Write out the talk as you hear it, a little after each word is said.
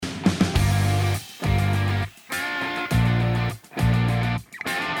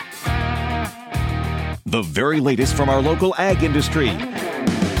The very latest from our local ag industry.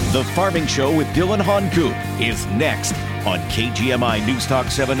 The Farming Show with Dillon Honcoop is next on KGMI News Talk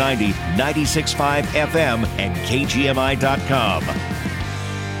 790, 96.5 FM, and KGMI.com.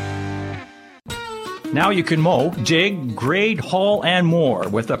 Now you can mow, jig, grade, haul, and more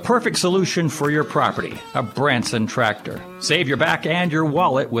with the perfect solution for your property, a Branson tractor. Save your back and your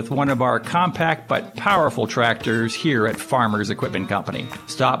wallet with one of our compact but powerful tractors here at Farmers Equipment Company.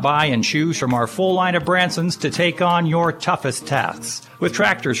 Stop by and choose from our full line of Bransons to take on your toughest tasks. With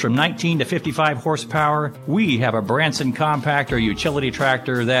tractors from 19 to 55 horsepower, we have a Branson compact or utility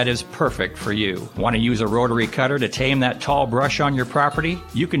tractor that is perfect for you. Want to use a rotary cutter to tame that tall brush on your property?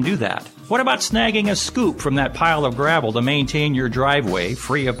 You can do that. What about snagging a scoop from that pile of gravel to maintain your driveway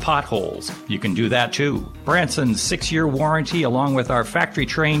free of potholes? You can do that too. Branson's 6-year warranty, along with our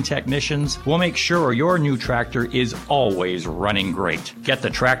factory-trained technicians, will make sure your new tractor is always running great. Get the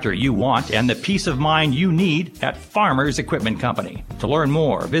tractor you want and the peace of mind you need at Farmers Equipment Company. To learn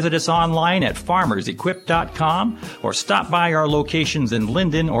more, visit us online at farmersequip.com or stop by our locations in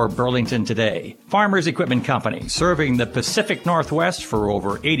Linden or Burlington today. Farmers Equipment Company, serving the Pacific Northwest for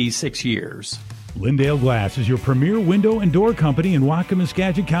over 86 years. Lindale Glass is your premier window and door company in Whatcom and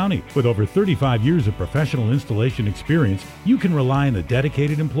Skagit County. With over 35 years of professional installation experience, you can rely on the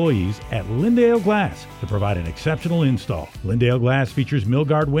dedicated employees at Lindale Glass to provide an exceptional install. Lindale Glass features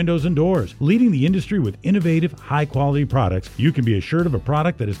Milgard windows and doors, leading the industry with innovative, high-quality products. You can be assured of a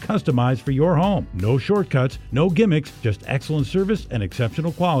product that is customized for your home. No shortcuts, no gimmicks, just excellent service and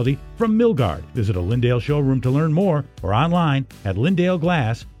exceptional quality from Milgard. Visit a Lindale showroom to learn more or online at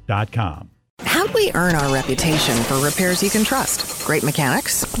lindaleglass.com. How'd we earn our reputation for repairs you can trust? Great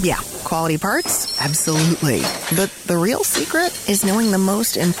mechanics? Yeah. Quality parts? Absolutely. But the real secret is knowing the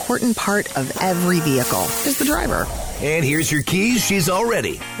most important part of every vehicle is the driver. And here's your keys. She's all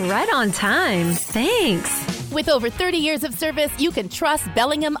ready. Right on time. Thanks. With over 30 years of service, you can trust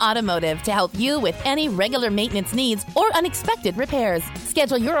Bellingham Automotive to help you with any regular maintenance needs or unexpected repairs.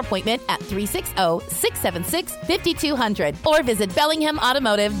 Schedule your appointment at 360-676-5200 or visit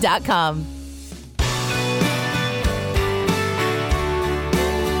BellinghamAutomotive.com.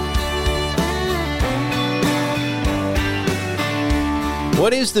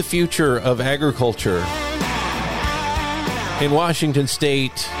 What is the future of agriculture in Washington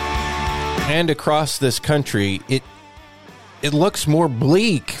State and across this country? It looks more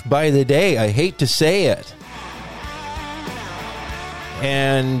bleak by the day. I hate to say it.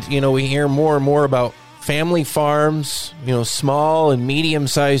 And, we hear more and more about family farms, small and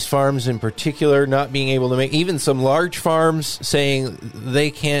medium-sized farms in particular, not being able to make, even some large farms saying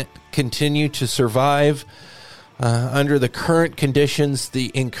they can't continue to survive under the current conditions, the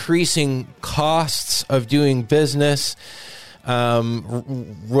increasing costs of doing business,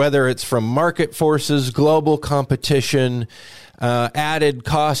 whether it's from market forces, global competition, added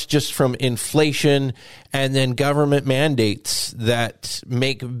costs just from inflation, and then government mandates that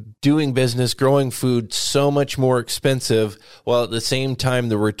make doing business, growing food so much more expensive, while at the same time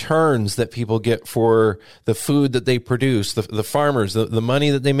the returns that people get for the food that they produce, the farmers, the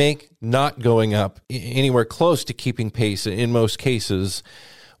money that they make, not going up anywhere close to keeping pace in most cases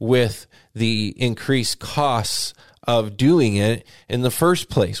with the increased costs of doing it in the first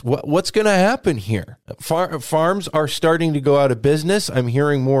place. What's going to happen here? Farms are starting to go out of business. I'm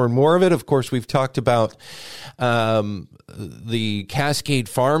hearing more and more of it. Of course, we've talked about the Cascade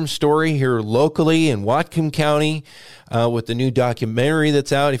Farm story here locally in Whatcom County with the new documentary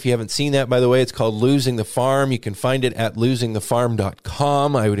that's out. If you haven't seen that, by the way, it's called Losing the Farm. You can find it at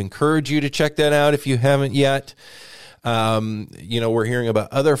losingthefarm.com. I would encourage you to check that out if you haven't yet. We're hearing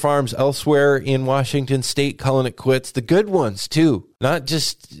about other farms elsewhere in Washington State calling it quits. The good ones, too. Not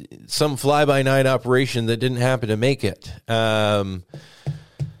just some fly-by-night operation that didn't happen to make it. And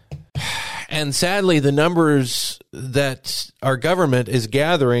sadly, the numbers that our government is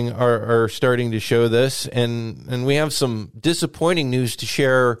gathering are starting to show this. And we have some disappointing news to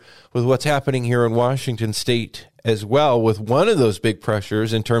share with what's happening here in Washington State as well, with one of those big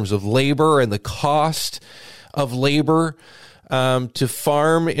pressures in terms of labor and the cost of labor to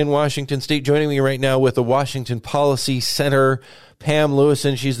farm in Washington State. Joining me right now with the Washington Policy Center, Pam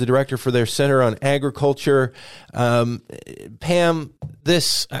Lewison. She's the director for their Center on Agriculture. Pam,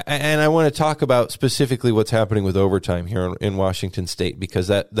 and I want to talk about specifically what's happening with overtime here in Washington State, because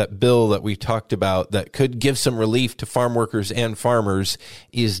that bill that we talked about that could give some relief to farm workers and farmers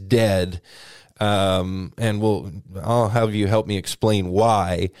is dead. And I'll have you help me explain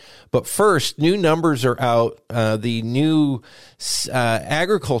why. But first, new numbers are out. The new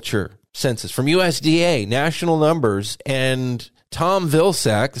agriculture census from USDA, national numbers, and Tom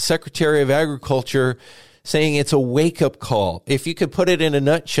Vilsack, the Secretary of Agriculture, saying it's a wake-up call. If you could put it in a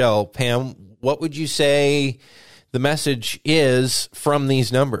nutshell, Pam, what would you say the message is from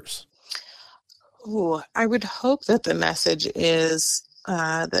these numbers? Ooh, I would hope that the message is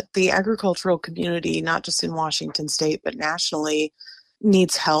that the agricultural community, not just in Washington state, but nationally,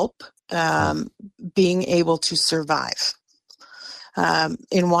 needs help being able to survive.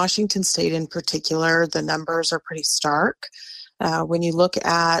 In Washington state in particular, the numbers are pretty stark. When you look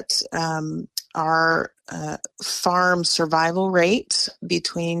at our farm survival rate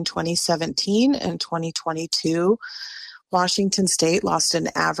between 2017 and 2022, Washington state lost an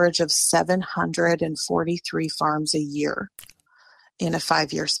average of 743 farms a year in a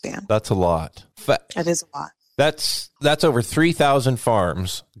 5-year span. That's a lot. That is a lot. That's over 3,000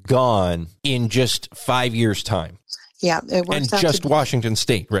 farms gone in just 5 years' time. Yeah, it works and out just Washington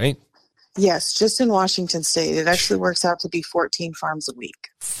state, right? Yes, just in Washington state. It actually works out to be 14 farms a week.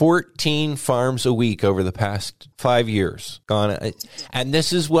 14 farms a week over the past 5 years gone. And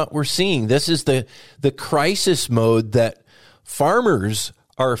this is what we're seeing. This is the crisis mode that farmers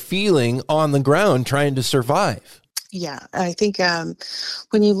are feeling on the ground trying to survive. Yeah, I think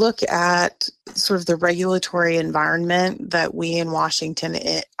when you look at sort of the regulatory environment that we in Washington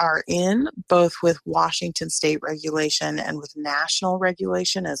are in, both with Washington state regulation and with national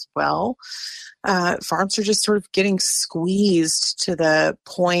regulation as well, farms are just sort of getting squeezed to the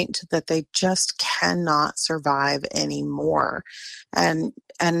point that they just cannot survive anymore. And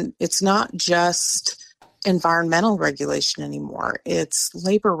it's not just environmental regulation anymore. It's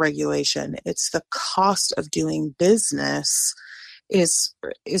labor regulation. It's the cost of doing business is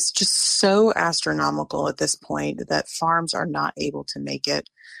just so astronomical at this point that farms are not able to make it.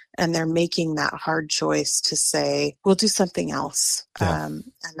 And they're making that hard choice to say, we'll do something else. Yeah. And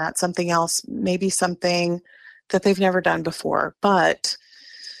that something else may be something that they've never done before, but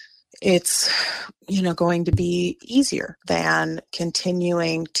it's, going to be easier than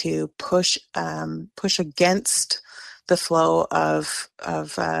continuing to push against the flow of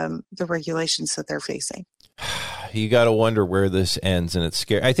the regulations that they're facing. You got to wonder where this ends, and it's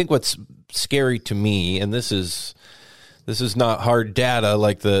scary. I think what's scary to me, and this is not hard data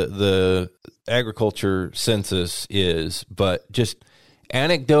like the agriculture census is, but just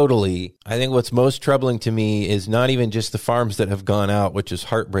anecdotally, I think what's most troubling to me is not even just the farms that have gone out, which is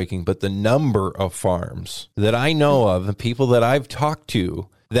heartbreaking, but the number of farms that I know of and people that I've talked to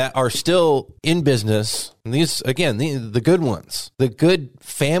that are still in business. And these, again, the good ones, the good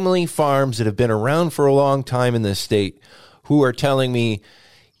family farms that have been around for a long time in this state who are telling me,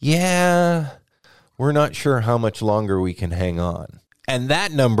 yeah, we're not sure how much longer we can hang on. And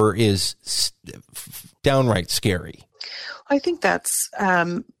that number is downright scary. I think that's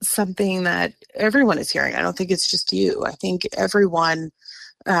something that everyone is hearing. I don't think it's just you. I think everyone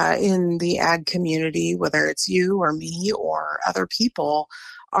in the ag community, whether it's you or me or other people,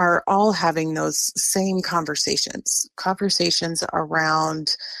 are all having those same conversations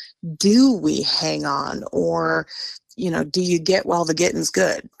around, do we hang on, or, do you get while the getting's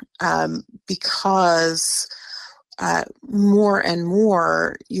good? Because more and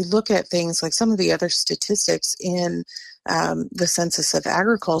more you look at things like some of the other statistics in the Census of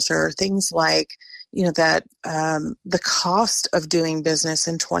Agriculture, things like, that the cost of doing business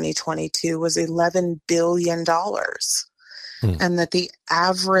in 2022 was $11 billion. And that the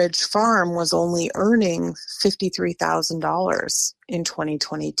average farm was only earning $53,000 in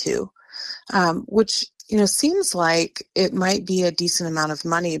 2022, which, seems like it might be a decent amount of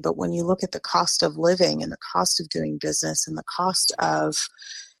money. But when you look at the cost of living and the cost of doing business and the cost of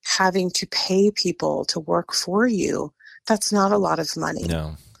having to pay people to work for you, that's not a lot of money.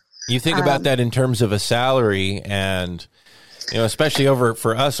 No. You think about that in terms of a salary and, especially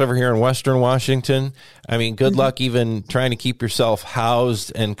for us over here in Western Washington, I mean, good luck even trying to keep yourself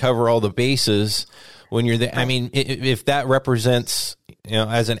housed and cover all the bases when you're there. I mean, if that represents,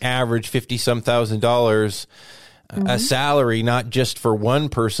 as an average $50,000 a salary, not just for one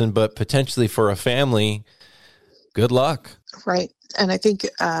person, but potentially for a family, good luck. Right. And I think,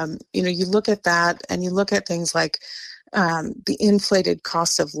 you look at that and you look at things like the inflated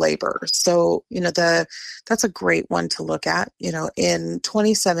cost of labor. So, that's a great one to look at. In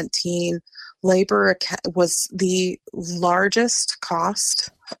 2017, labor was the largest cost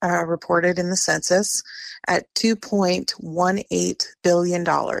reported in the census at $2.18 billion.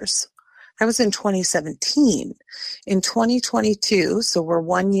 That was in 2017. In 2022, so we're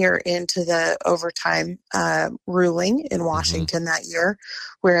 1 year into the overtime ruling in Washington that year,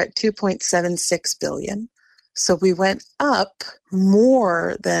 we're at $2.76 billion. So we went up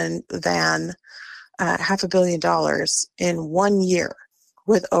more than $500 million in 1 year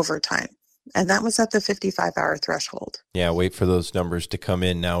with overtime. And that was at the 55-hour threshold. Yeah, wait for those numbers to come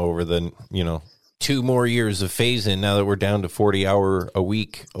in now over the, 2 more years of phase-in, now that we're down to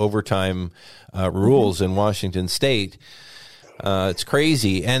 40-hour-a-week overtime rules in Washington State. It's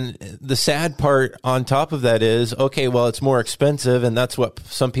crazy. And the sad part on top of that is, okay, well, it's more expensive. And that's what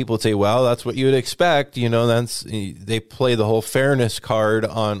some people would say, well, that's what you would expect. They play the whole fairness card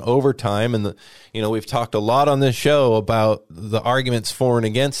on overtime. And, we've talked a lot on this show about the arguments for and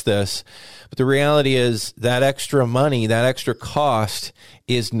against this. But the reality is that extra money, that extra cost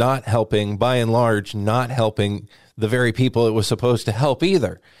is not helping, by and large, not helping the very people it was supposed to help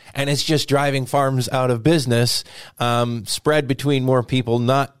either. And it's just driving farms out of business, spread between more people,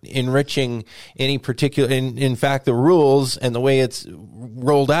 not enriching any particular, in fact, the rules and the way it's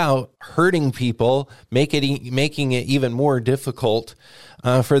rolled out, hurting people, making it even more difficult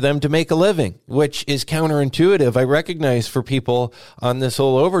for them to make a living, which is counterintuitive, I recognize, for people on this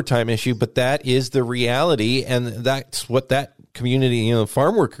whole overtime issue, but that is the reality, and that's what that community, the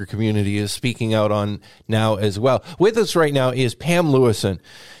farm worker community, is speaking out on now as well. With us right now is Pam Lewison.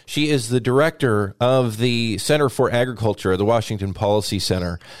 She is the director of the Center for Agriculture at the Washington Policy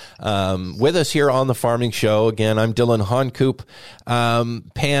Center. With us here on the Farming Show. Again, I'm Dillon Honcoop.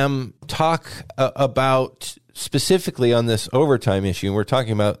 Pam, talk about specifically on this overtime issue. And we're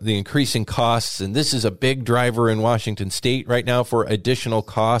talking about the increasing costs, and this is a big driver in Washington State right now for additional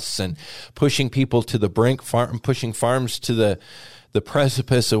costs and pushing people to the brink, pushing farms to the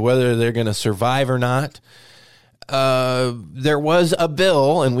precipice of whether they're going to survive or not. There was a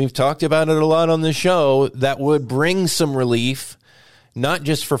bill, and we've talked about it a lot on the show, that would bring some relief, not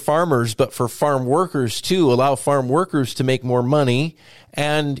just for farmers, but for farm workers too, allow farm workers to make more money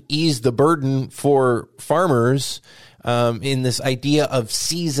and ease the burden for farmers in this idea of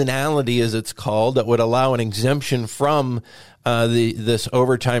seasonality, as it's called, that would allow an exemption from this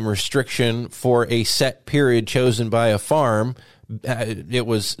overtime restriction for a set period chosen by a farm. It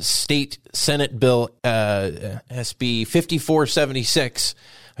was State Senate Bill SB 5476.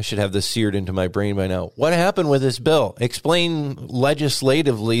 I should have this seared into my brain by now. What happened with this bill? Explain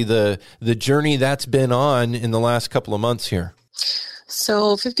legislatively the journey that's been on in the last couple of months here.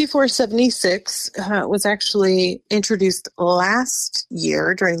 So 5476 was actually introduced last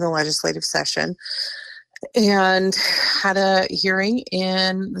year during the legislative session and had a hearing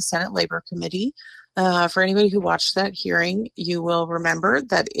in the Senate Labor Committee. For anybody who watched that hearing, you will remember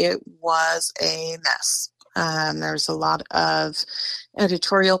that it was a mess. There was a lot of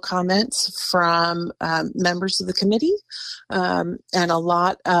editorial comments from members of the committee and a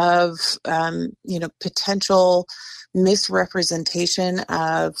lot of potential misrepresentation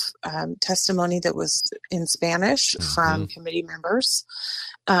of testimony that was in Spanish from committee members.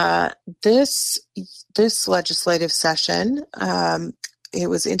 This legislative session, it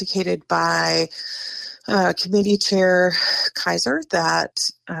was indicated by Committee Chair Kaiser that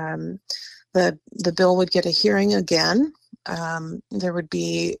the bill would get a hearing again. There would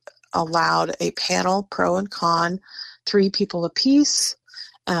be allowed a panel, pro and con, 3 people apiece,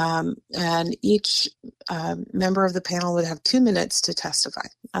 and each member of the panel would have 2 minutes to testify.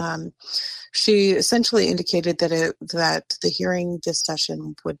 She essentially indicated that the hearing this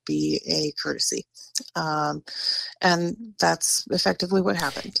session would be a courtesy. And that's effectively what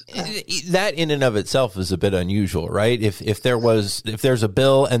happened. That in and of itself is a bit unusual, right? If there's a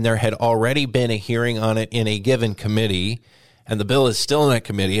bill and there had already been a hearing on it in a given committee, and the bill is still in that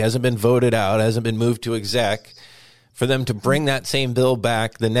committee, hasn't been voted out, hasn't been moved to exec, for them to bring that same bill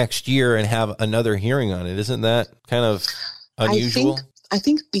back the next year and have another hearing on it, isn't that kind of unusual? I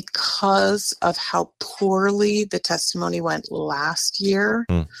think because of how poorly the testimony went last year,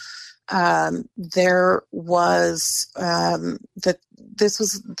 there was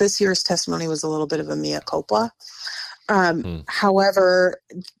this year's testimony was a little bit of a mea culpa. However,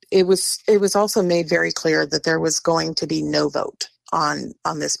 it was also made very clear that there was going to be no vote on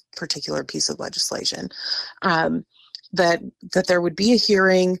this particular piece of legislation. That there would be a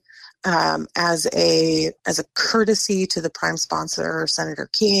hearing as a courtesy to the prime sponsor, Senator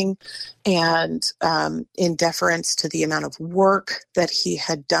King, and in deference to the amount of work that he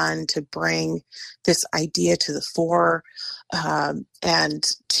had done to bring this idea to the fore,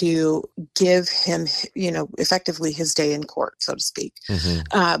 and to give him, effectively his day in court, so to speak.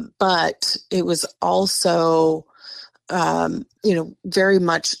 But it was also, very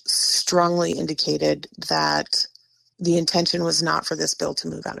much strongly indicated that the intention was not for this bill to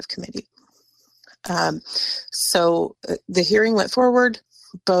move out of committee. So the hearing went forward.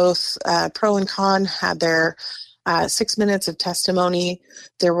 Both pro and con had their 6 minutes of testimony.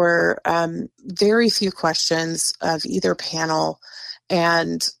 There were very few questions of either panel,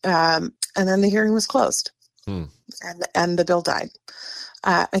 and then the hearing was closed, and the bill died.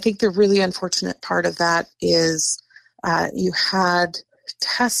 I think the really unfortunate part of that is you had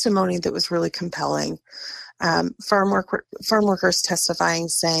testimony that was really compelling. Farm workers testifying,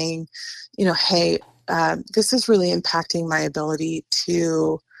 saying, hey, this is really impacting my ability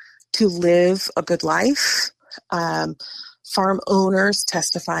to live a good life. Farm owners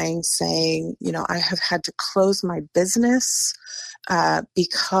testifying, saying, I have had to close my business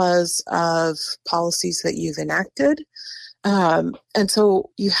because of policies that you've enacted. And so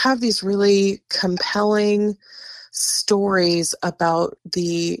you have these really compelling stories about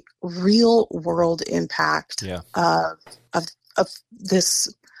the real world impact of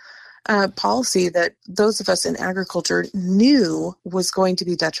this policy that those of us in agriculture knew was going to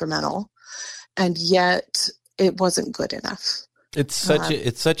be detrimental, and yet it wasn't good enough. It's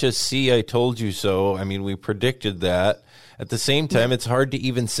such a see I told you so. I mean, we predicted that. At the same time, it's hard to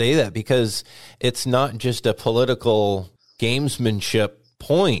even say that because it's not just a political gamesmanship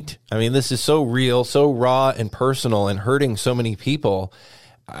point. I mean, this is so real, so raw and personal and hurting so many people.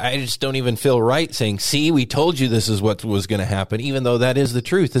 I just don't even feel right saying, see, we told you this is what was going to happen, even though that is the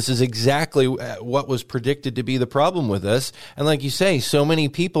truth. This is exactly what was predicted to be the problem with this. And like you say, so many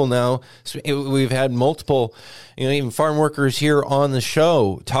people now, we've had multiple, even farm workers here on the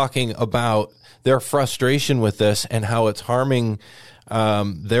show talking about their frustration with this and how it's harming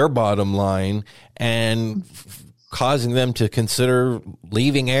their bottom line and causing them to consider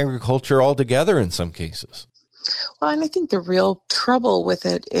leaving agriculture altogether in some cases. Well, and I think the real trouble with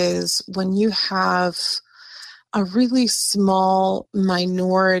it is when you have a really small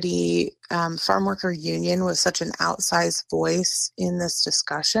minority farm worker union with such an outsized voice in this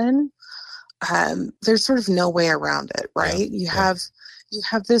discussion, there's sort of no way around it, right? You have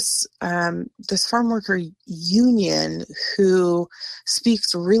this farm worker union who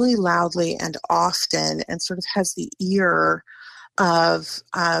speaks really loudly and often, and sort of has the ear of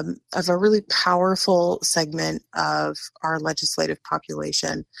a really powerful segment of our legislative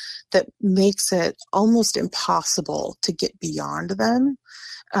population that makes it almost impossible to get beyond them,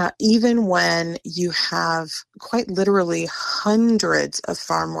 even when you have quite literally hundreds of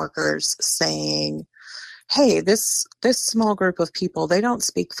farm workers saying, hey, this small group of people, they don't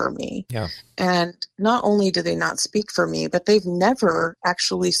speak for me. Yeah. And not only do they not speak for me, but they've never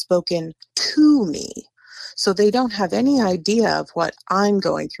actually spoken to me. So they don't have any idea of what I'm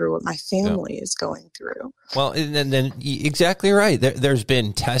going through, what my family is going through. Well, and then exactly right. There's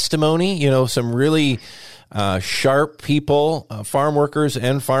been testimony, some really sharp people, farm workers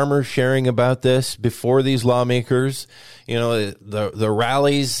and farmers sharing about this before these lawmakers. The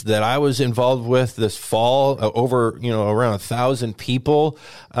rallies that I was involved with this fall, over, around 1,000 people,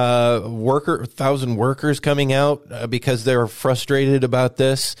 1,000 workers coming out because they're frustrated about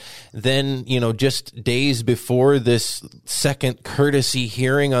this. Then, just days before this second courtesy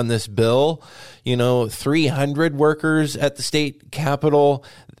hearing on this bill, 300 workers at the state capitol,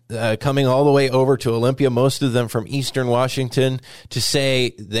 coming all the way over to Olympia, most of them from Eastern Washington, to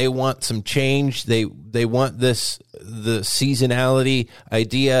say they want some change. They want the seasonality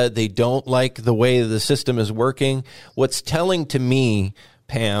idea. They don't like the way the system is working. What's telling to me,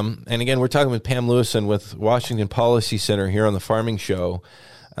 Pam, and again, we're talking with Pam Lewison with Washington Policy Center here on the Farming Show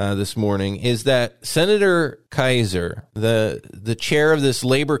this morning, is that Senator Kaiser, the chair of this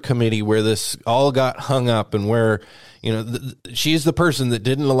labor committee where this all got hung up and where she's the person that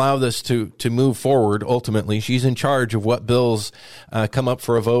didn't allow this to move forward. Ultimately, she's in charge of what bills come up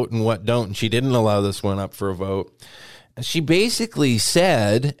for a vote and what don't. And she didn't allow this one up for a vote. She basically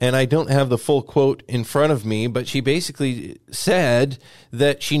said, and I don't have the full quote in front of me, but she basically said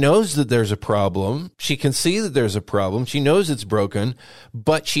that she knows that there's a problem. She can see that there's a problem. She knows it's broken,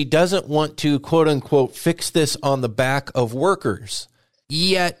 but she doesn't want to, quote unquote, fix this on the back of workers.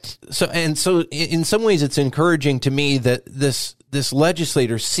 Yet, so in some ways, it's encouraging to me that this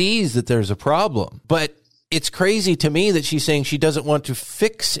legislator sees that there's a problem. But it's crazy to me that she's saying she doesn't want to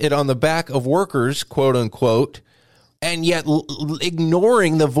fix it on the back of workers, quote unquote, and yet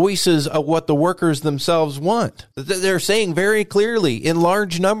ignoring the voices of what the workers themselves want. They're saying very clearly in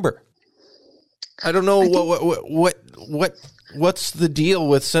large number. I don't know what's the deal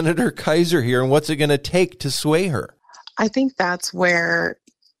with Senator Kaiser here, and what's it going to take to sway her? I think that's where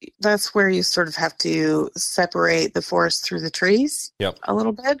you sort of have to separate the forest through the trees a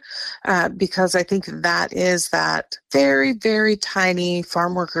little bit, because I think that is that very, very tiny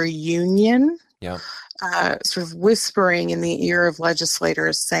farm worker union sort of whispering in the ear of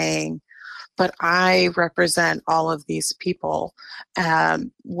legislators saying, but I represent all of these people.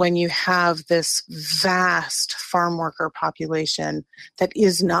 When you have this vast farm worker population that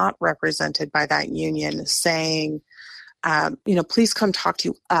is not represented by that union saying, please come talk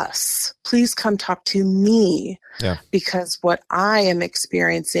to us. Please come talk to me. Yeah. Because what I am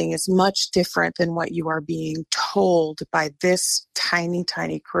experiencing is much different than what you are being told by this tiny,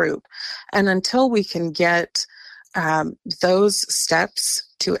 tiny group. And until we can get those steps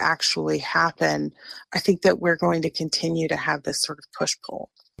to actually happen, I think that we're going to continue to have this sort of push-pull.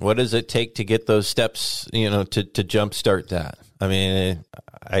 What does it take to get those steps, to jumpstart that? I mean,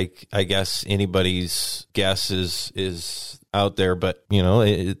 I guess anybody's guess is out there, but,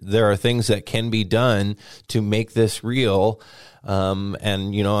 there are things that can be done to make this real. And,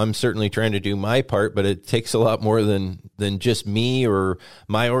 I'm certainly trying to do my part, but it takes a lot more than just me or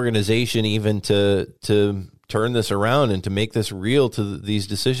my organization even to turn this around and to make this real to these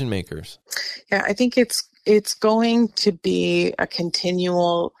decision makers. Yeah, I think it's going to be a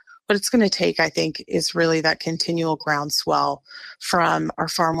continual, what it's going to take, I think, is really that continual groundswell from our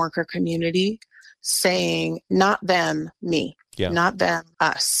farm worker community saying, not them, me, not them,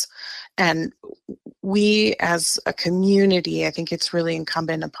 us. And we as a community, I think it's really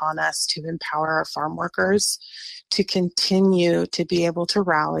incumbent upon us to empower our farm workers to continue to be able to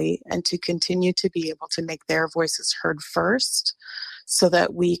rally and to continue to be able to make their voices heard first, so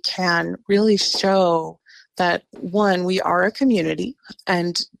that we can really show that, one, we are a community,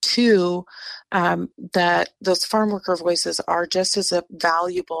 and two, that those farm worker voices are just as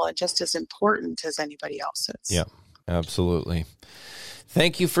valuable and just as important as anybody else's. Yeah, absolutely.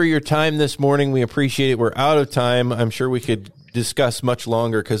 Thank you for your time this morning. We appreciate it. We're out of time. I'm sure we could discuss much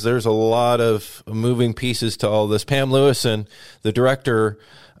longer because there's a lot of moving pieces to all this. Pam Lewison, the director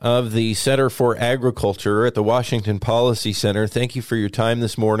of the Center for Agriculture at the Washington Policy Center, thank you for your time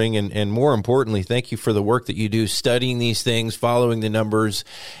this morning. And more importantly, thank you for the work that you do studying these things, following the numbers,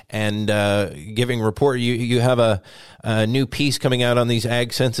 and giving report. You have a new piece coming out on these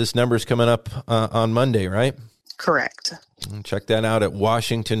ag census numbers coming up on Monday, right? Correct. Check that out at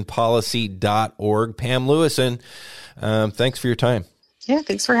washingtonpolicy.org. Pam Lewison, thanks for your time. Yeah,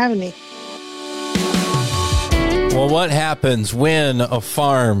 thanks for having me. Well, what happens when a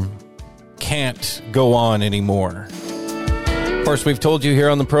farm can't go on anymore? Of course, we've told you here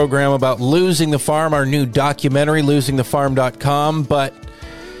on the program about Losing the Farm, our new documentary, losingthefarm.com, but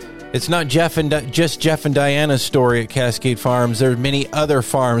it's not just Jeff and Diana's story at Cascade Farms. There are many other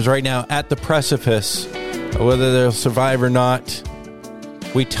farms right now at the precipice, whether they'll survive or not.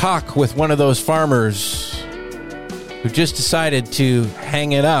 We talk with one of those farmers who just decided to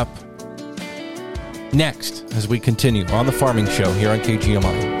hang it up. Next, as we continue on The Farming Show here on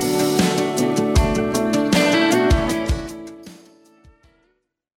KGMI.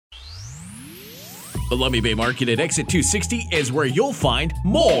 The Lummi Bay Market at Exit 260 is where you'll find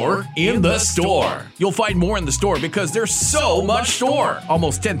more in the store. You'll find more in the store because there's so much store.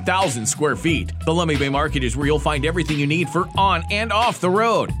 Almost 10,000 square feet. The Lummi Bay Market is where you'll find everything you need for on and off the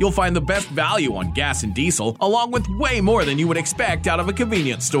road. You'll find the best value on gas and diesel, along with way more than you would expect out of a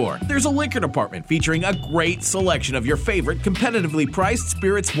convenience store. There's a liquor department featuring a great selection of your favorite competitively priced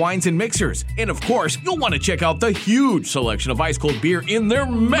spirits, wines, and mixers. And of course, you'll want to check out the huge selection of ice-cold beer in their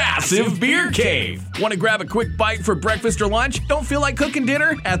massive beer cave. Want to grab a quick bite for breakfast or lunch? Don't feel like cooking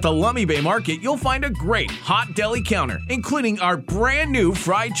dinner? At the Lummi Bay Market, you'll find a great hot deli counter, including our brand new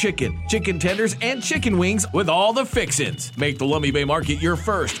fried chicken, chicken tenders, and chicken wings with all the fixins. Make the Lummi Bay Market your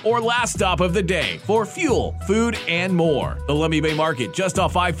first or last stop of the day for fuel, food, and more. The Lummi Bay Market, just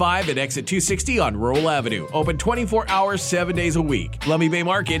off I-5 at Exit 260 on Rural Avenue. Open 24 hours, 7 days a week. Lummi Bay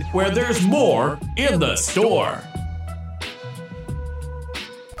Market, where there's more in the store.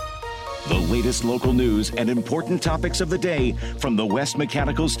 The latest local news and important topics of the day from the West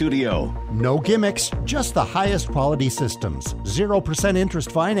Mechanical Studio. No gimmicks, just the highest quality systems, 0% interest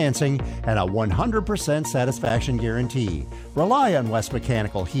financing, and a 100% satisfaction guarantee. Rely on West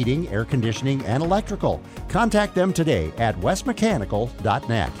Mechanical Heating, Air Conditioning, and Electrical. Contact them today at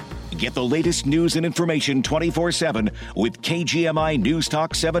westmechanical.net. Get the latest news and information 24/7 with KGMI News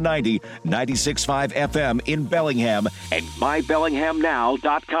Talk 790, 96.5 FM in Bellingham and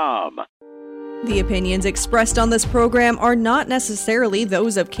mybellinghamnow.com. The opinions expressed on this program are not necessarily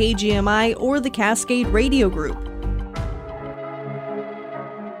those of KGMI or the Cascade Radio Group.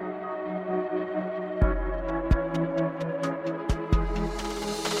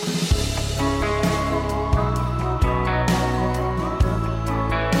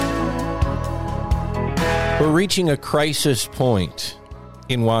 We're reaching a crisis point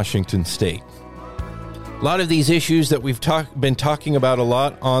in Washington State. A lot of these issues that we've been talking about a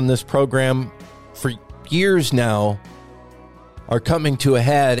lot on this program for years now are coming to a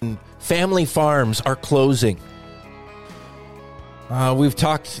head, and family farms are closing. We've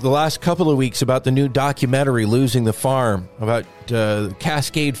talked the last couple of weeks about the new documentary, Losing the Farm, about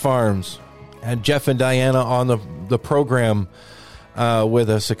Cascade Farms. And Jeff and Diana on the program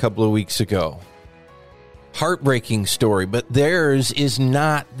with us a couple of weeks ago. Heartbreaking story, but theirs is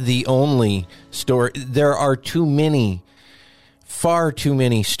not the only story. There are far too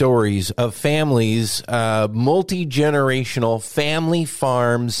many stories of families, multi-generational family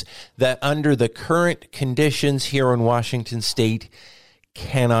farms that under the current conditions here in Washington State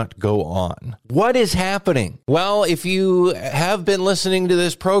cannot go on. What is happening? Well, if you have been listening to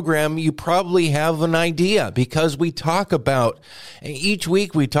this program, you probably have an idea, because we talk about, each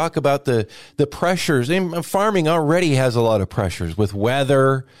week we talk about the pressures. And farming already has a lot of pressures with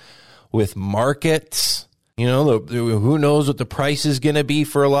weather, with markets. You know, who knows what the price is going to be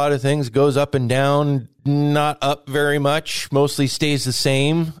for a lot of things. Goes up and down, not up very much, mostly stays the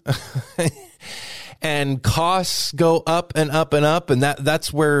same. And costs go up and up and up, and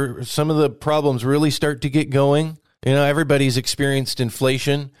that's where some of the problems really start to get going. You know, everybody's experienced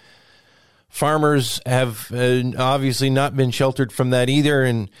inflation. Farmers have obviously not been sheltered from that either,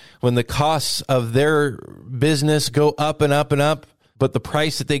 and when the costs of their business go up and up and up, but the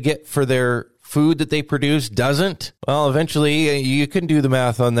price that they get for their food that they produce doesn't, well, eventually you can do the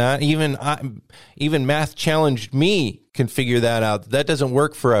math on that. Even math challenged me can figure that out. That doesn't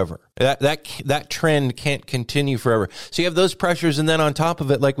work forever. That trend can't continue forever. So you have those pressures, and then on top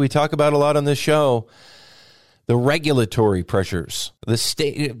of it, like we talk about a lot on this show, the regulatory pressures. The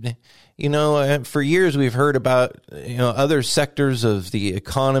state, you know, for years we've heard about, you know, other sectors of the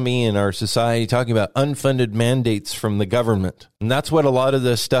economy and our society talking about unfunded mandates from the government. And that's what a lot of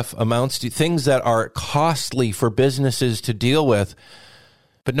this stuff amounts to, things that are costly for businesses to deal with,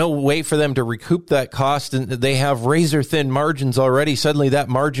 but no way for them to recoup that cost, and they have razor-thin margins already. Suddenly that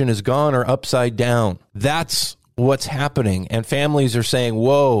margin is gone or upside down. That's what's happening, and families are saying,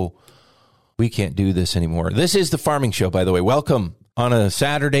 whoa, we can't do this anymore. This is The Farming Show, by the way. Welcome on a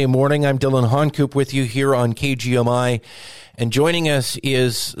Saturday morning. I'm Dillon Honcoop with you here on KGMI, and joining us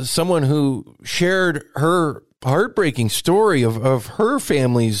is someone who shared her heartbreaking story of her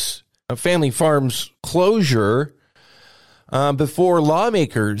family farm's closure before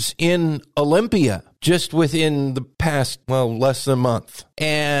lawmakers in Olympia just within the past, less than a month.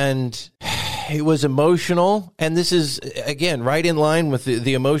 And it was emotional. And this is, again, right in line with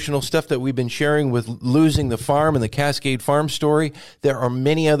the emotional stuff that we've been sharing with Losing the Farm and the Cascade Farm story. There are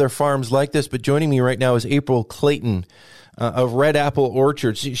many other farms like this, but joining me right now is April Clayton of Red Apple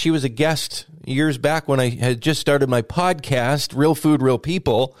Orchards. She was a guest years back when I had just started my podcast, Real Food, Real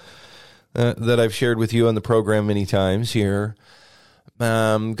People, that I've shared with you on the program many times here.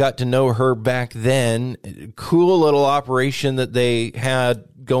 Got to know her back then. Cool little operation that they had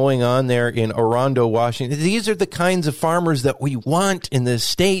going on there in Orondo, Washington. These are the kinds of farmers that we want in this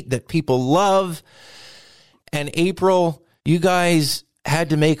state, that people love. And April, you guys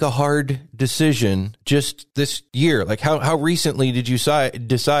had to make a hard decision just this year. Like how recently did you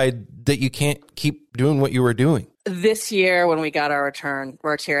decide that you can't keep doing what you were doing? This year when we got our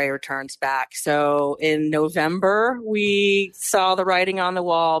cherry returns back. So in November, we saw the writing on the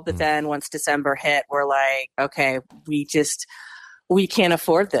wall, but then once December hit, we're like, okay, we can't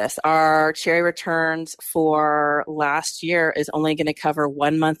afford this. Our cherry returns for last year is only going to cover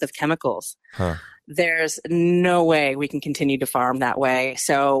 1 month of chemicals. Huh. There's no way we can continue to farm that way.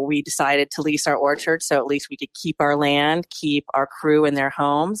 So we decided to lease our orchard so at least we could keep our land, keep our crew in their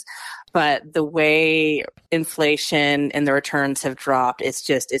homes. But the way inflation and the returns have dropped,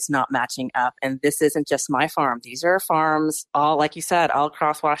 it's not matching up. And this isn't just my farm. These are farms all, like you said, all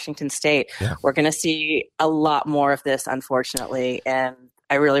across Washington State. Yeah. We're going to see a lot more of this, unfortunately. And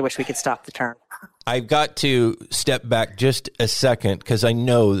I really wish we could stop the turn. I've got to step back just a second because I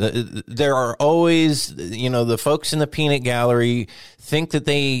know that there are always, the folks in the peanut gallery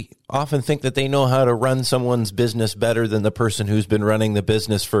often think that they know how to run someone's business better than the person who's been running the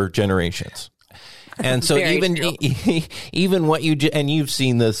business for generations. And so even what you've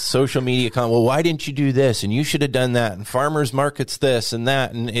seen the social media comment, well, why didn't you do this? And you should have done that. And farmers markets this and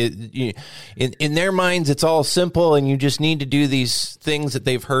that. And in their minds, it's all simple. And you just need to do these things that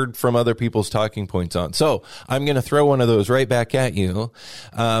they've heard from other people's talking points on. So I'm going to throw one of those right back at you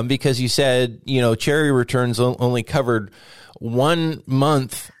because you said, cherry returns only covered 1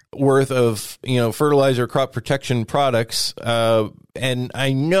 month worth of, fertilizer, crop protection products. And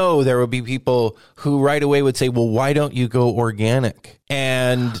I know there will be people who right away would say, well, why don't you go organic?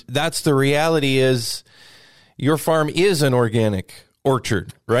 And that's the reality is your farm is an organic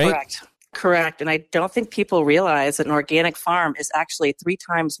orchard, right? Correct. And I don't think people realize that an organic farm is actually 3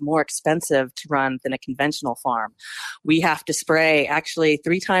 times more expensive to run than a conventional farm. We have to spray actually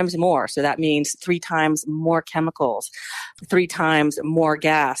 3 times more. So that means 3 times more chemicals, 3 times more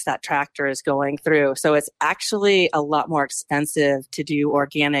gas that tractor is going through. So it's actually a lot more expensive to do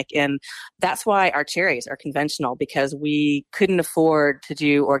organic. And that's why our cherries are conventional, because we couldn't afford to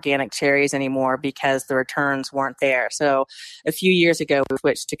do organic cherries anymore because the returns weren't there. So a few years ago, we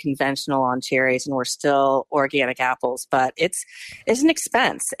switched to conventional on cherries, and we're still organic apples, but it's an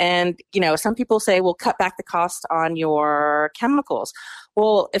expense. And, some people say, well, cut back the cost on your chemicals.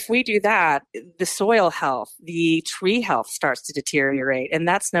 Well, if we do that, the soil health, the tree health starts to deteriorate, and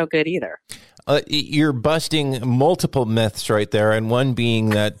that's no good either. You're busting multiple myths right there, and one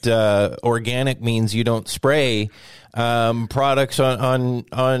being that organic means you don't spray products on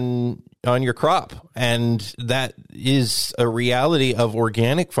your crop. And that is a reality of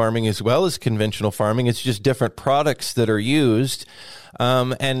organic farming as well as conventional farming. It's just different products that are used.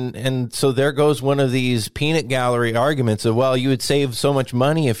 And so there goes one of these peanut gallery arguments of, well, you would save so much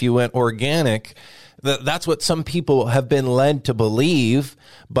money if you went organic. That's what some people have been led to believe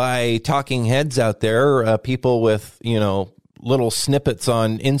by talking heads out there, people with, little snippets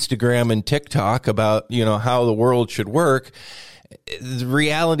on Instagram and TikTok about, how the world should work. The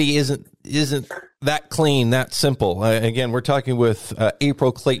reality isn't that clean, that simple. Again, we're talking with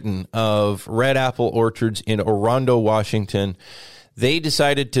April Clayton of Red Apple Orchards in Orondo, Washington. They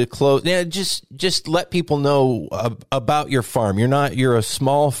decided to close. Yeah, just let people know about your farm. You're a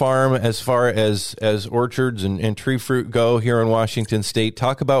small farm as far as orchards and tree fruit go here in Washington State.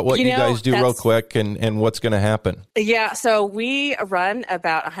 Talk about what you guys do real quick and what's going to happen. Yeah, so we run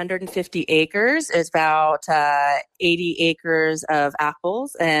about 150 acres. It's about 80 acres of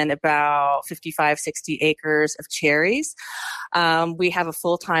apples and about 55, 60 acres of cherries. We have a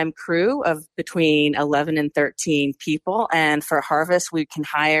full-time crew of between 11 and 13 people, and for harvest, we can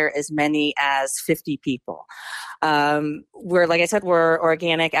hire as many as 50 people. Like I said, we're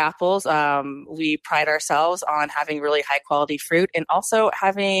organic apples. We pride ourselves on having really high-quality fruit and also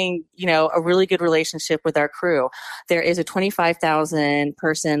having, a really good relationship with our crew. There is a 25,000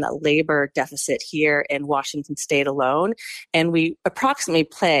 person labor deficit here in Washington State alone, and we approximately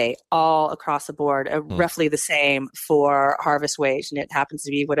pay all across the board roughly the same for harvest wage, and it happens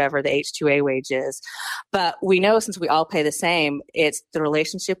to be whatever the H-2A wage is. But we know, since we all pay the same, it's the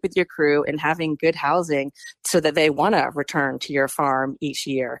relationship with your crew and having good housing so that they want to return to your farm each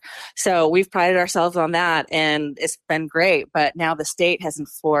year. So we've prided ourselves on that, and it's been great. But now the state has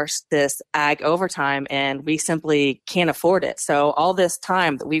enforced this ag overtime, and we simply can't afford it. So all this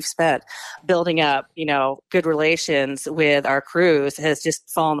time that we've spent building up, good relations with our crews has just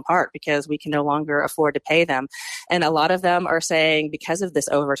fallen apart because we can no longer afford to pay them. And a lot of them are saying, because of this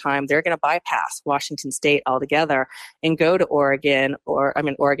overtime, they're going to bypass Washington State altogether and go to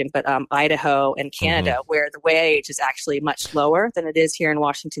Idaho and Canada, where the wage is actually much lower than it is here in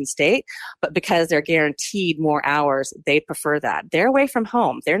Washington State. But because they're guaranteed more hours, they prefer that. They're away from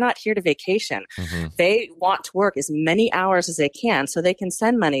home. They're not here to vacation. They want to work as many hours as they can so they can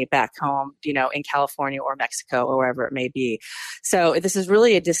send money back home, in California or Mexico or wherever it may be. So this is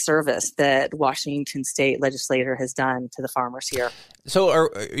really a disservice that Washington State legislature has done to the farmers here. So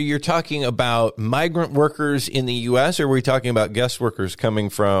you're talking about migrant workers in the U.S., or are we talking about guest workers coming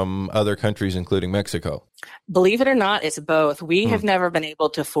from other countries, including Mexico? Believe it or not, it's both. We have never been able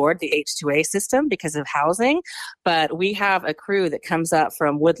to afford the H-2A system because of housing, but we have a crew that comes up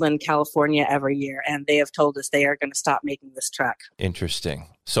from Woodland, California every year, and they have told us they are going to stop making this trek. Interesting.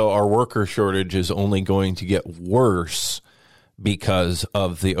 So our worker shortage is only going to get worse because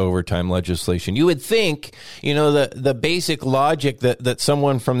of the overtime legislation. You would think, the basic logic that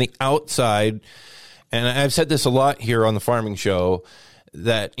someone from the outside, and I've said this a lot here on the Farming Show,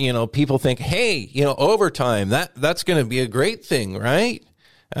 that, people think, hey, overtime, that's going to be a great thing, right?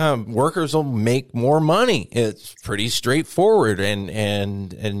 Workers will make more money. It's pretty straightforward.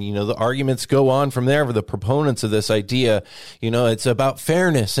 And the arguments go on from there for the proponents of this idea. It's about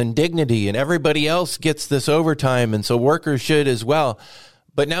fairness and dignity, and everybody else gets this overtime, and so workers should as well.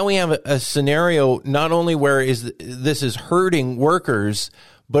 But now we have a scenario not only where this is hurting workers,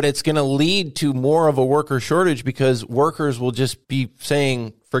 but it's going to lead to more of a worker shortage because workers will just be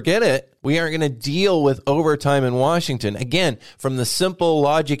saying, forget it. We aren't going to deal with overtime in Washington. Again, from the simple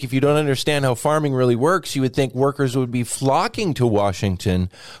logic, if you don't understand how farming really works, you would think workers would be flocking to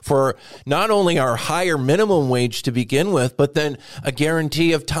Washington for not only our higher minimum wage to begin with, but then a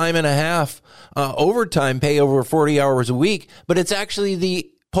guarantee of time and a half overtime pay over 40 hours a week. But it's actually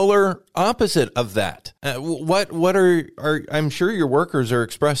the polar opposite of that. What are I'm sure your workers are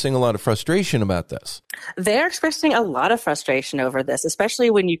expressing a lot of frustration about this. They're expressing a lot of frustration over this, especially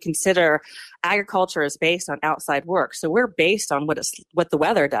when you consider agriculture is based on outside work. So we're based on what the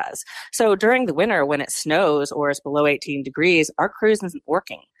weather does. So during the winter, when it snows or is below 18 degrees, our crews isn't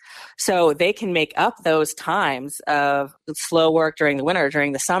working. So they can make up those times of slow work during the winter,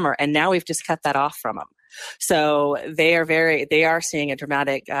 during the summer, and now we've just cut that off from them. So they are seeing a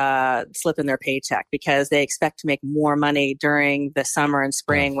dramatic slip in their paycheck because they expect to make more money during the summer and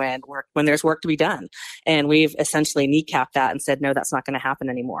spring when there's work to be done. And we've essentially kneecapped that and said, no, that's not going to happen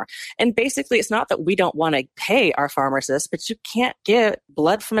anymore. And basically, it's not that we don't want to pay our farmers this, but you can't get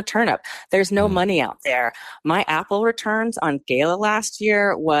blood from a turnip. There's no money out there. My apple returns on Gala last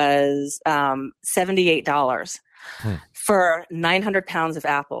year was $78. For 900 pounds of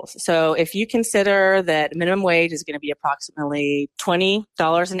apples. So if you consider that minimum wage is going to be approximately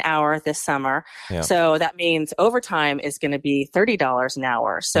 $20 an hour this summer, so that means overtime is going to be $30 an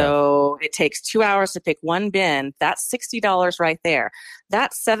hour. So it takes 2 hours to pick one bin. That's $60 right there.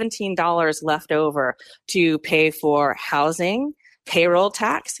 That's $17 left over to pay for housing, payroll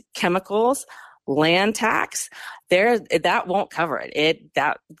tax, chemicals, land tax. That won't cover it.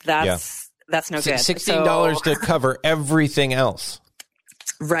 That's no good. $16 to cover everything else.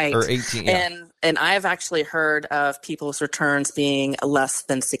 Right. Or 18. Yeah. And I've actually heard of people's returns being less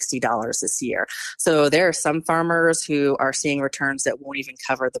than $60 this year. So there are some farmers who are seeing returns that won't even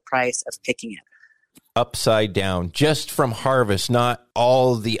cover the price of picking it. Upside down, just from harvest, not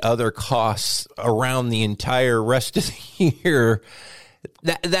all the other costs around the entire rest of the year.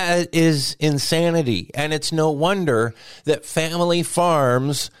 That is insanity. And it's no wonder that family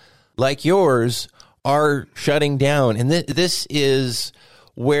farms like yours are shutting down. And this is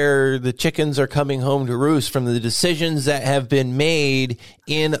where the chickens are coming home to roost from the decisions that have been made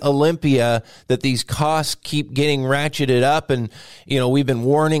in Olympia, that these costs keep getting ratcheted up. And, we've been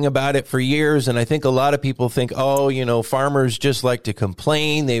warning about it for years. And I think a lot of people think, farmers just like to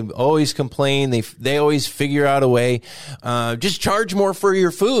complain. They always complain. They always figure out a way. Just charge more for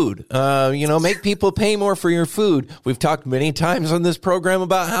your food. Make people pay more for your food. We've talked many times on this program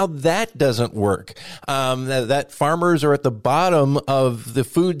about how that doesn't work. That farmers are at the bottom of the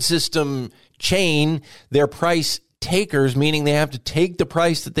food system chain. They're price takers, meaning they have to take the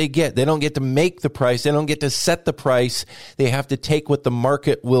price that they get. They don't get to make the price. They don't get to set the price. They have to take what the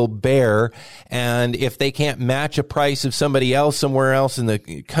market will bear. And if they can't match a price of somebody else somewhere else in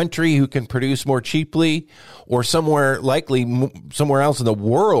the country who can produce more cheaply, or somewhere else in the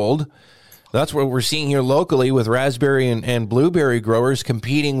world, that's what we're seeing here locally with raspberry and blueberry growers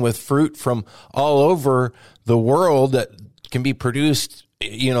competing with fruit from all over the world that can be produced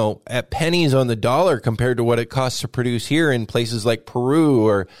at pennies on the dollar compared to what it costs to produce here in places like Peru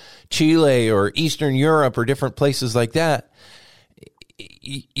or Chile or Eastern Europe or different places like that.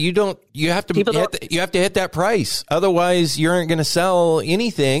 You have to hit that price. Otherwise, you aren't going to sell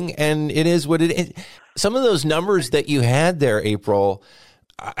anything. And it is what it is. Some of those numbers that you had there, April,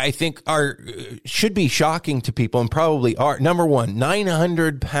 I think should be shocking to people, and probably are. Number one,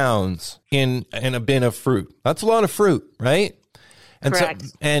 900 pounds in a bin of fruit. That's a lot of fruit, right? And correct.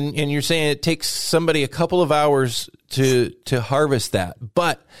 And you're saying it takes somebody a couple of hours to harvest that.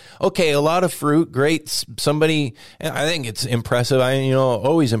 But okay, a lot of fruit, great. Somebody, I think it's impressive.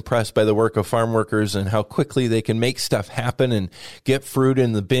 Always impressed by the work of farm workers and how quickly they can make stuff happen and get fruit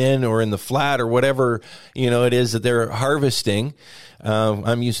in the bin or in the flat or whatever, it is that they're harvesting.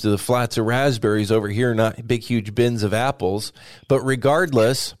 I'm used to the flats of raspberries over here, not big, huge bins of apples. But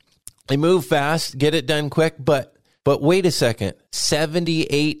regardless, they move fast, get it done quick. But wait a second,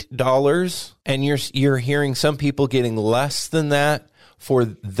 $78, and you're hearing some people getting less than that for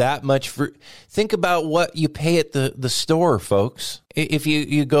that much fruit. Think about what you pay at the store, folks. If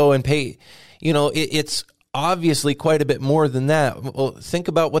you go and pay, it's obviously quite a bit more than that. Well, think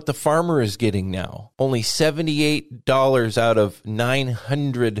about what the farmer is getting now. Only $78 out of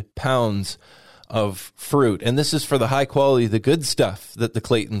 900 pounds of fruit. And this is for the high quality, the good stuff that the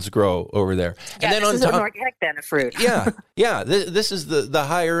Claytons grow over there. Yeah, and then this is an organic bin of fruit. Yeah. This is the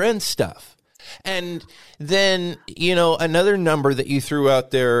higher end stuff. And then, another number that you threw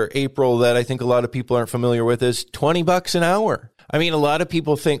out there, April, that I think a lot of people aren't familiar with is $20 an hour. I mean, a lot of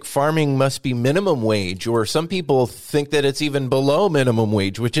people think farming must be minimum wage, or some people think that it's even below minimum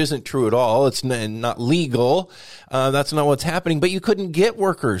wage, which isn't true at all. It's not legal. That's not what's happening. But you couldn't get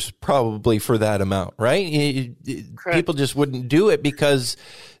workers probably for that amount, right? People just wouldn't do it because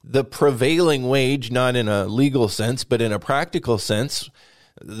the prevailing wage, not in a legal sense, but in a practical sense,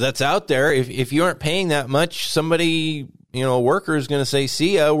 that's out there. If you aren't paying that much, somebody a worker is going to say,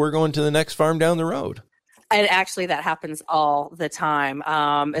 see ya, we're going to the next farm down the road. And actually, that happens all the time,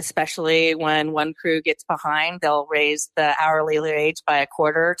 especially when one crew gets behind. They'll raise the hourly wage by a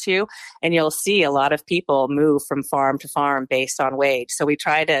quarter or two, and you'll see a lot of people move from farm to farm based on wage. So we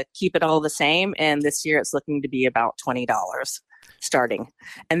try to keep it all the same, and this year it's looking to be about $20 starting.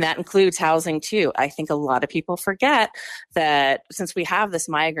 And that includes housing too. I think a lot of people forget that since we have this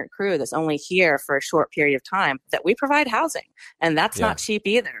migrant crew that's only here for a short period of time, that we provide housing, and that's not cheap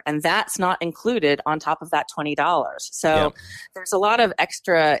either. And that's not included on top of that $20. So there's a lot of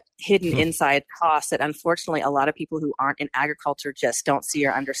extra hidden inside costs that unfortunately a lot of people who aren't in agriculture just don't see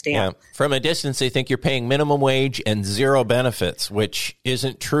or understand. Yeah. From a distance, they think you're paying minimum wage and zero benefits, which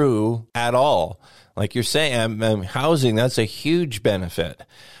isn't true at all. Like you're saying, housing, that's a huge benefit.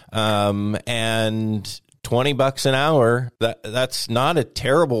 And $20 an hour, that's not a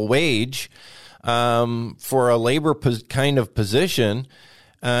terrible wage for a labor kind of position.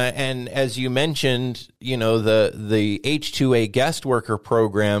 And as you mentioned, the H-2A guest worker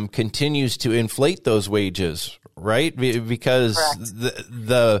program continues to inflate those wages, right? Because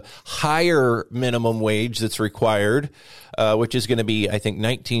the higher minimum wage that's required, which is going to be, I think,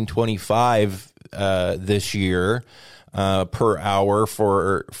 $19.25 this year per hour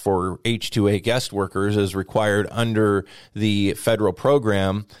for H-2A guest workers, is required under the federal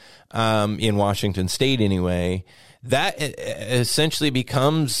program in Washington State anyway. That essentially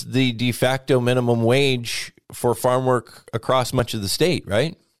becomes the de facto minimum wage for farm work across much of the state,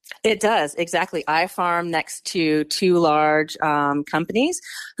 right? It does, exactly. I farm next to two large companies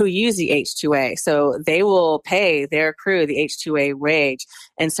who use the H-2A. So they will pay their crew the H-2A wage.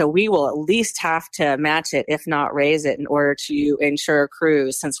 And so we will at least have to match it, if not raise it, in order to ensure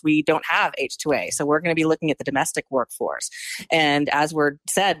crews, since we don't have H-2A. So we're going to be looking at the domestic workforce. And as we're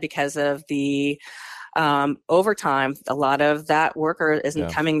said, because of the overtime, a lot of that worker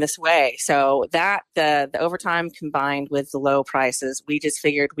isn't coming this way. So that the overtime combined with the low prices, we just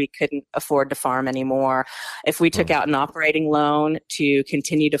figured we couldn't afford to farm anymore. If we took out an operating loan to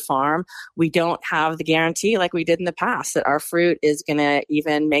continue to farm, we don't have the guarantee like we did in the past that our fruit is going to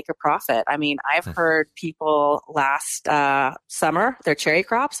even make a profit. I mean, I've heard people last summer, their cherry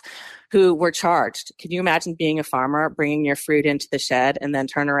crops, who were charged. Can you imagine being a farmer, bringing your fruit into the shed and then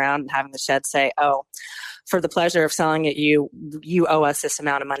turn around and having the shed say, oh, for the pleasure of selling it, you owe us this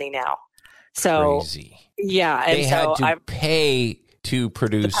amount of money now. So, crazy. Yeah. And they had to pay to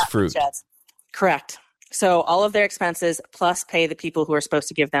produce fruit. Sheds. Correct. So all of their expenses plus pay the people who are supposed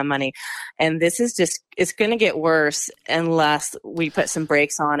to give them money. And this is just, it's going to get worse unless we put some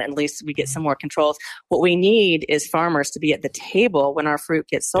brakes on, at least we get some more controls. What we need is farmers to be at the table when our fruit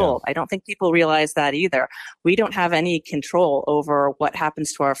gets sold. I don't think people realize that either. We don't have any control over what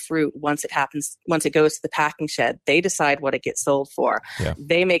happens to our fruit once it goes to the packing shed. They decide what it gets sold for.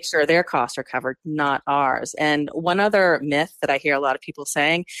 They make sure their costs are covered, not ours. And one other myth that I hear a lot of people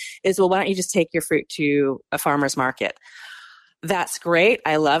saying is, well, why don't you just take your fruit to a farmer's market? That's great.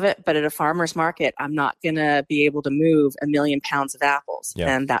 I love it. But at a farmer's market, I'm not going to be able to move 1 million pounds of apples.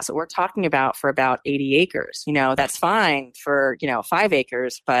 And that's what we're talking about for about 80 acres. That's fine for, 5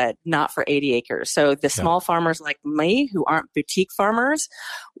 acres, but not for 80 acres. So the small farmers like me who aren't boutique farmers,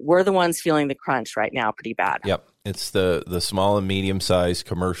 we're the ones feeling the crunch right now pretty bad. It's the small and medium-sized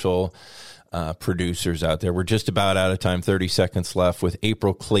commercial producers out there. We're just about out of time, 30 seconds left with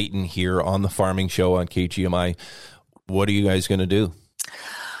April Clayton here on the Farming Show on KGMI. What are you guys going to do?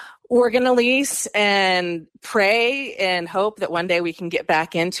 We're going to lease and pray and hope that one day we can get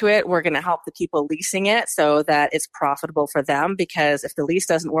back into it. We're going to help the people leasing it so that it's profitable for them, because if the lease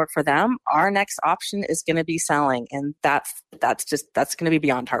doesn't work for them, our next option is going to be selling. And that's going to be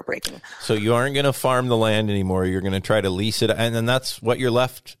beyond heartbreaking. So you aren't going to farm the land anymore. You're going to try to lease it. And then that's what you're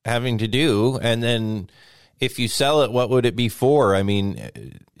left having to do. And then if you sell it, what would it be for? I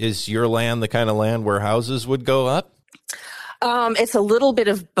mean, is your land the kind of land where houses would go up? It's a little bit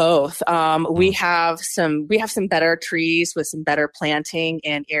of both. We have some better trees with some better planting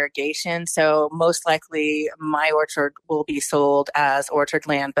and irrigation. So most likely my orchard will be sold as orchard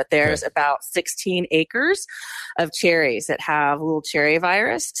land, but there's about 16 acres of cherries that have a little cherry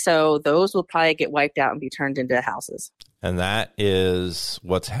virus. So those will probably get wiped out and be turned into houses. And that is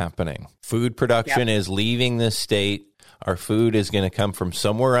what's happening. Food production is leaving this state. Our food is going to come from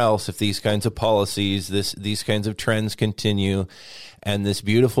somewhere else if these kinds of policies, these kinds of trends continue. And this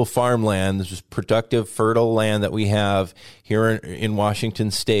beautiful farmland, this productive, fertile land that we have here in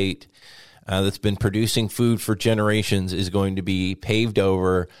Washington State, that's been producing food for generations is going to be paved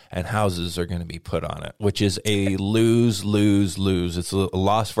over and houses are going to be put on it, which is a lose, lose, lose. It's a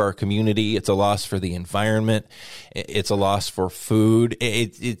loss for our community. It's a loss for the environment. It's a loss for food.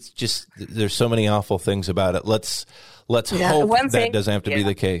 It's just, there's so many awful things about it. Let's hope that doesn't have to be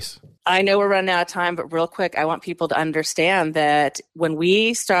the case. I know we're running out of time, but real quick, I want people to understand that when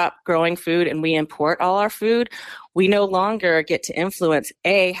we stop growing food and we import all our food, we no longer get to influence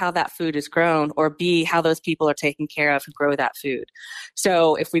A, how that food is grown, or B, how those people are taken care of who grow that food.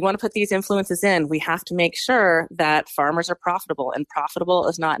 So if we want to put these influences in, we have to make sure that farmers are profitable, and profitable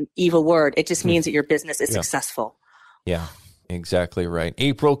is not an evil word. It just means that your business is successful. Yeah, exactly right.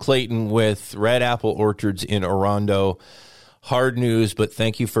 April Clayton with Red Apple Orchards in Orondo. Hard news, but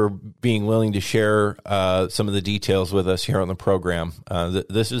thank you for being willing to share some of the details with us here on the program.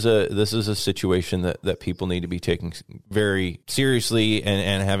 This is a situation that people need to be taking very seriously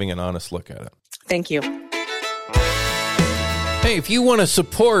and having an honest look at it. Thank you. Hey, if you want to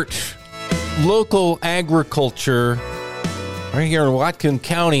support local agriculture right here in Whatcom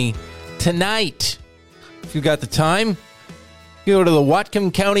County tonight, if you got the time, you go to the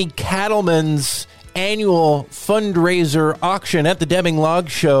Whatcom County Cattlemen's annual fundraiser auction at the Deming Log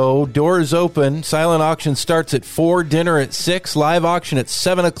Show. Doors open. Silent auction starts at 4, dinner at 6, live auction at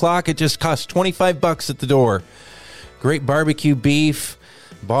 7 o'clock. It just costs $25 at the door. Great barbecue beef,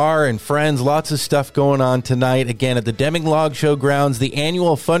 bar and friends, lots of stuff going on tonight. Again, at the Deming Log Show grounds, the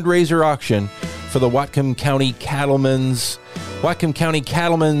annual fundraiser auction for the Whatcom County Cattlemen's.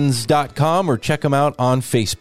 WhatcomCountyCattlemen's.com or check them out on Facebook.